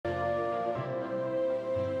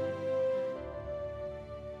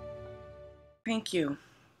Thank you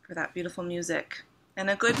for that beautiful music. And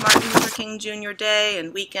a good Martin Luther King Jr. Day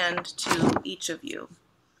and weekend to each of you.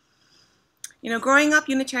 You know, growing up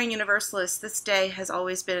Unitarian Universalist, this day has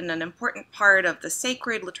always been an important part of the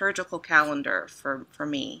sacred liturgical calendar for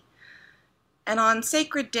me. And on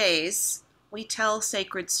sacred days, we tell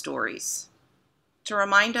sacred stories to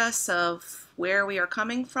remind us of where we are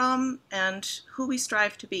coming from and who we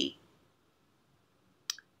strive to be.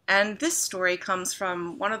 And this story comes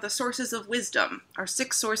from one of the sources of wisdom, our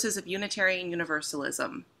 6 sources of Unitarian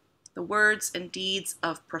Universalism, the words and deeds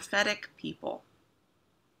of prophetic people.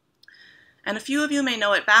 And a few of you may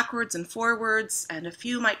know it backwards and forwards, and a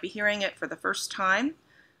few might be hearing it for the first time.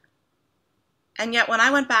 And yet when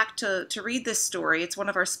I went back to read this story, it's one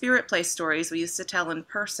of our Spirit Place stories we used to tell in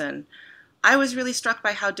person, I was really struck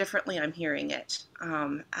by how differently I'm hearing it,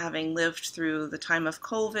 having lived through the time of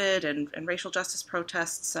COVID and racial justice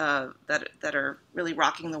protests that are really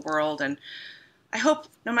rocking the world. And I hope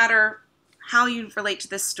no matter how you relate to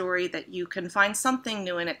this story that you can find something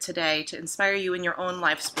new in it today to inspire you in your own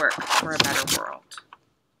life's work for a better world.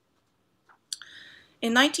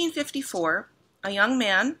 In 1954, a young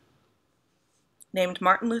man named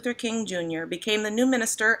Martin Luther King Jr. became the new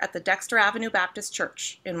minister at the Dexter Avenue Baptist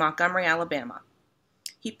Church in Montgomery, Alabama.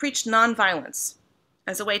 He preached nonviolence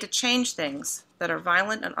as a way to change things that are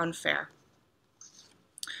violent and unfair.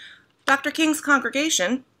 Dr. King's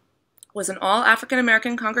congregation was an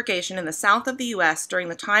all-African-American congregation in the South of the U.S. during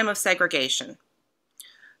the time of segregation.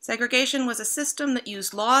 Segregation was a system that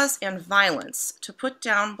used laws and violence to put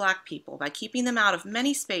down Black people by keeping them out of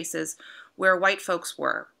many spaces where white folks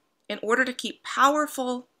were, in order to keep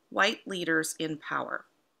powerful white leaders in power.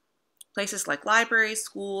 Places like libraries,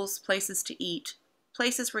 schools, places to eat,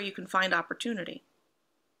 places where you can find opportunity.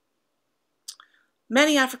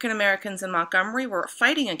 Many African Americans in Montgomery were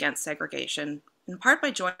fighting against segregation, in part by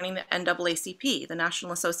joining the NAACP, the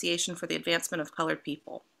National Association for the Advancement of Colored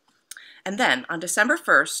People. And then, on December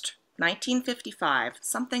 1st, 1955,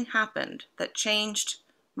 something happened that changed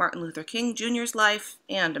Martin Luther King Jr.'s life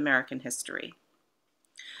and American history.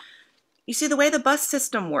 You see, the way the bus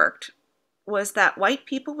system worked was that white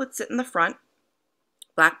people would sit in the front,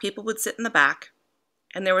 Black people would sit in the back,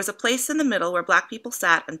 and there was a place in the middle where Black people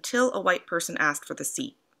sat until a white person asked for the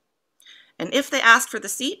seat. And if they asked for the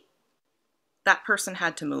seat, that person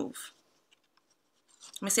had to move.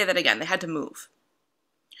 Let me say that again, they had to move.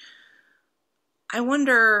 I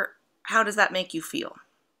wonder, how does that make you feel?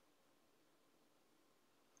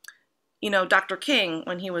 You know, Dr. King,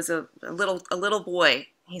 when he was a little boy,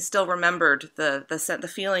 he still remembered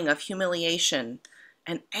the feeling of humiliation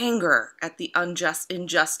and anger at the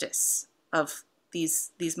injustice of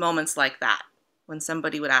these moments like that, when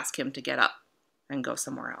somebody would ask him to get up and go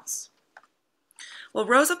somewhere else. Well,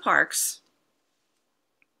 Rosa Parks,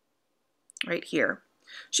 right here,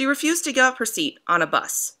 she refused to give up her seat on a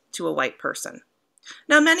bus to a white person.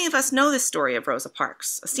 Now, many of us know this story of Rosa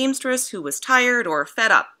Parks, a seamstress who was tired or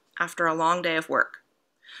fed up after a long day of work.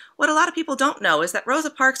 What a lot of people don't know is that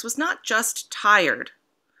Rosa Parks was not just tired.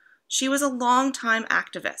 She was a longtime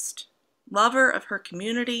activist, lover of her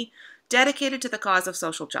community, dedicated to the cause of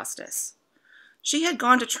social justice. She had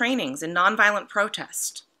gone to trainings in nonviolent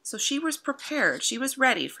protest, so she was prepared, she was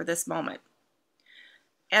ready for this moment.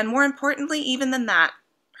 And more importantly, even than that,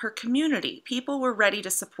 her community, people were ready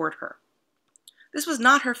to support her. This was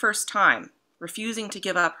not her first time refusing to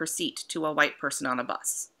give up her seat to a white person on a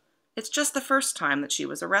bus. It's just the first time that she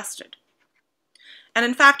was arrested. And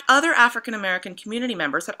in fact, other African American community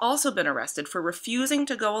members had also been arrested for refusing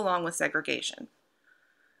to go along with segregation.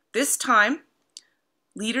 This time,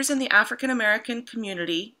 leaders in the African American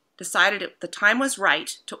community decided the time was right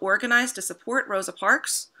to organize to support Rosa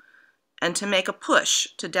Parks and to make a push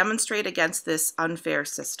to demonstrate against this unfair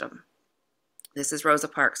system. This is Rosa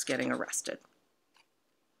Parks getting arrested.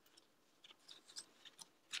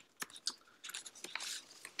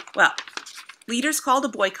 Well, leaders called a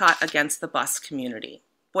boycott against the bus community.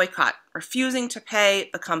 Boycott, refusing to pay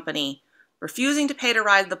the company, refusing to pay to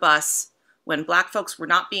ride the bus when Black folks were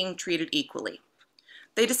not being treated equally.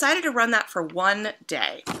 They decided to run that for one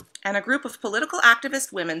day, and a group of political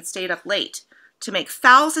activist women stayed up late to make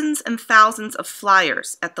thousands and thousands of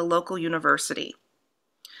flyers at the local university.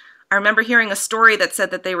 I remember hearing a story that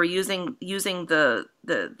said that they were using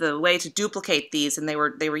the way to duplicate these, and they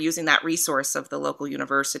were using that resource of the local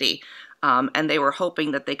university, and they were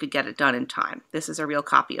hoping that they could get it done in time. This is a real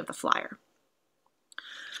copy of the flyer.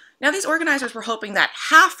 Now, these organizers were hoping that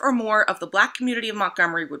half or more of the Black community of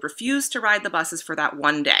Montgomery would refuse to ride the buses for that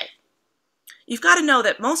one day. You've got to know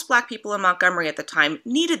that most Black people in Montgomery at the time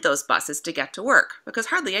needed those buses to get to work, because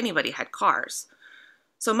hardly anybody had cars.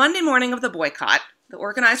 So Monday morning of the boycott, the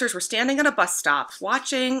organizers were standing at a bus stop,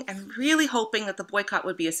 watching and really hoping that the boycott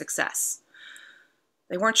would be a success.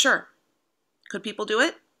 They weren't sure. Could people do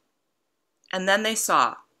it? And then they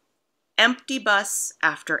saw empty bus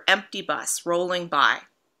after empty bus rolling by,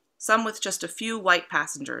 some with just a few white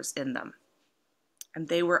passengers in them. And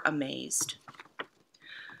they were amazed.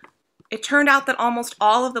 It turned out that almost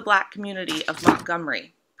all of the Black community of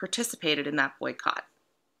Montgomery participated in that boycott.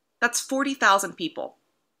 That's 40,000 people.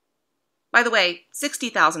 By the way,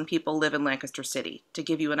 60,000 people live in Lancaster City, to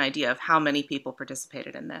give you an idea of how many people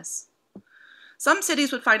participated in this. Some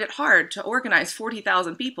cities would find it hard to organize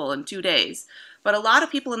 40,000 people in 2 days, but a lot of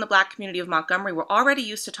people in the Black community of Montgomery were already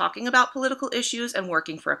used to talking about political issues and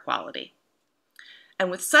working for equality. And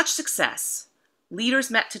with such success, leaders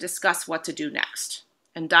met to discuss what to do next.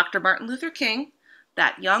 And Dr. Martin Luther King,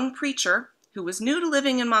 that young preacher who was new to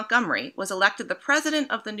living in Montgomery, was elected the president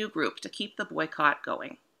of the new group to keep the boycott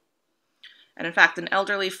going. And in fact, an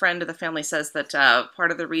elderly friend of the family says that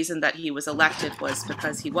part of the reason that he was elected was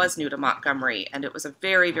because he was new to Montgomery, and it was a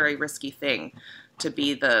very, very risky thing to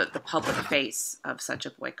be the public face of such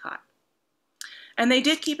a boycott. And they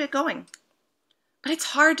did keep it going. But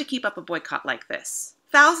it's hard to keep up a boycott like this.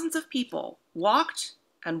 Thousands of people walked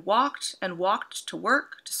and walked and walked to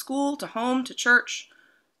work, to school, to home, to church.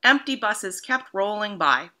 Empty buses kept rolling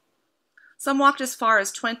by. Some walked as far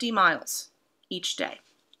as 20 miles each day.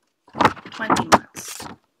 20 miles.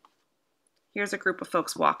 Here's a group of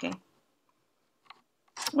folks walking.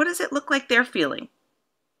 What does it look like they're feeling?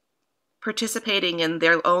 Participating in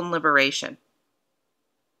their own liberation.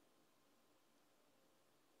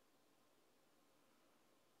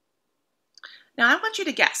 Now I want you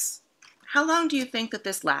to guess. How long do you think that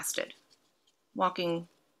this lasted? Walking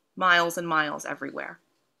miles and miles everywhere.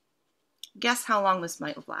 Guess how long this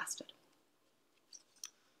might have lasted.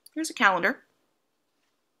 Here's a calendar.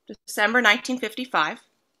 December 1955.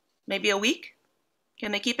 Maybe a week?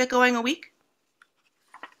 Can they keep it going a week?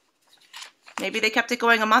 Maybe they kept it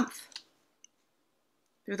going a month.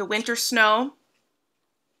 Through the winter snow,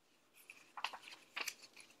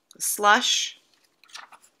 the slush,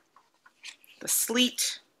 the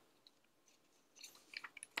sleet,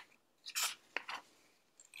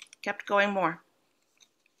 kept going more.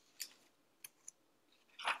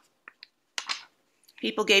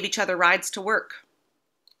 People gave each other rides to work.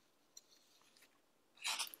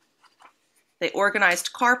 They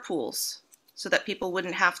organized carpools so that people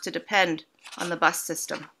wouldn't have to depend on the bus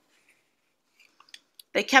system.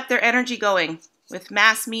 They kept their energy going with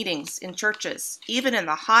mass meetings in churches, even in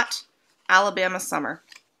the hot Alabama summer.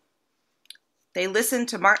 They listened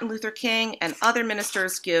to Martin Luther King and other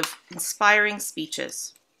ministers give inspiring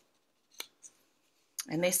speeches.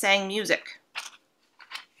 And they sang music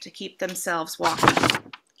to keep themselves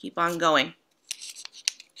walking, keep on going,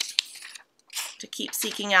 to keep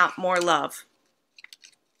seeking out more love.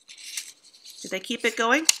 Did they keep it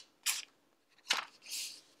going?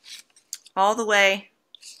 All the way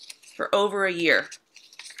for over a year.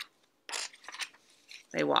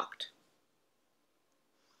 They walked.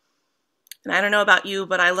 And I don't know about you,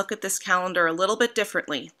 but I look at this calendar a little bit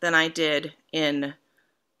differently than I did in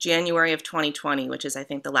January of 2020, which is, I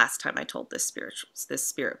think, the last time I told this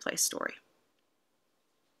Spirit Play story.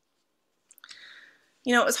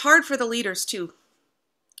 You know, it was hard for the leaders, too.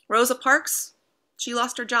 Rosa Parks, she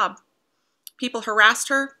lost her job. People harassed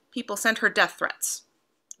her, people sent her death threats.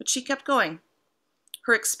 But she kept going.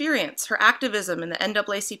 Her experience, her activism in the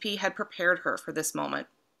NAACP had prepared her for this moment.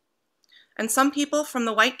 And some people from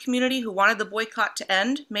the white community who wanted the boycott to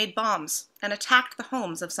end made bombs and attacked the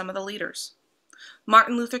homes of some of the leaders.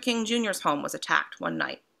 Martin Luther King Jr.'s home was attacked one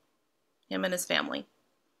night, him and his family.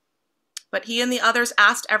 But he and the others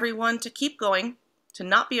asked everyone to keep going, to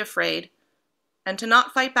not be afraid, and to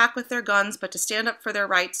not fight back with their guns, but to stand up for their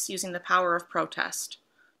rights using the power of protest,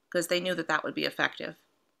 because they knew that that would be effective.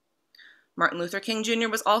 Martin Luther King Jr.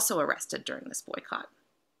 was also arrested during this boycott.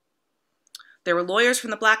 There were lawyers from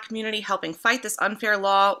the Black community helping fight this unfair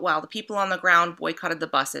law while the people on the ground boycotted the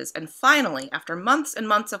buses. And finally, after months and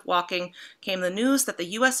months of walking, came the news that the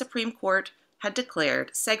U.S. Supreme Court had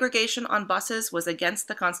declared segregation on buses was against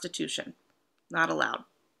the Constitution, not allowed.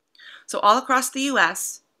 So all across the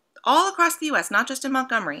U.S., not just in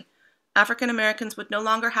Montgomery, African Americans would no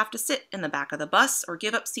longer have to sit in the back of the bus or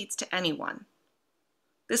give up seats to anyone.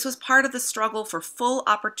 This was part of the struggle for full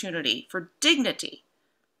opportunity, for dignity,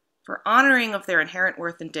 for honoring of their inherent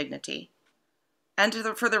worth and dignity, and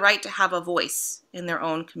for the right to have a voice in their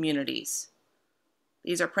own communities.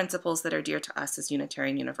 These are principles that are dear to us as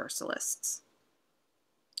Unitarian Universalists.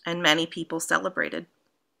 And many people celebrated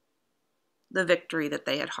the victory that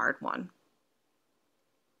they had hard won.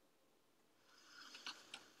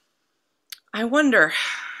 I wonder,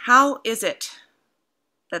 how is it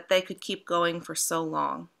that they could keep going for so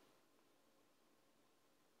long?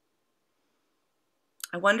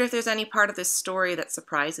 I wonder if there's any part of this story that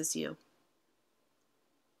surprises you.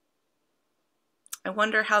 I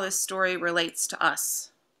wonder how this story relates to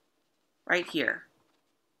us, right here,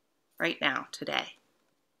 right now, today.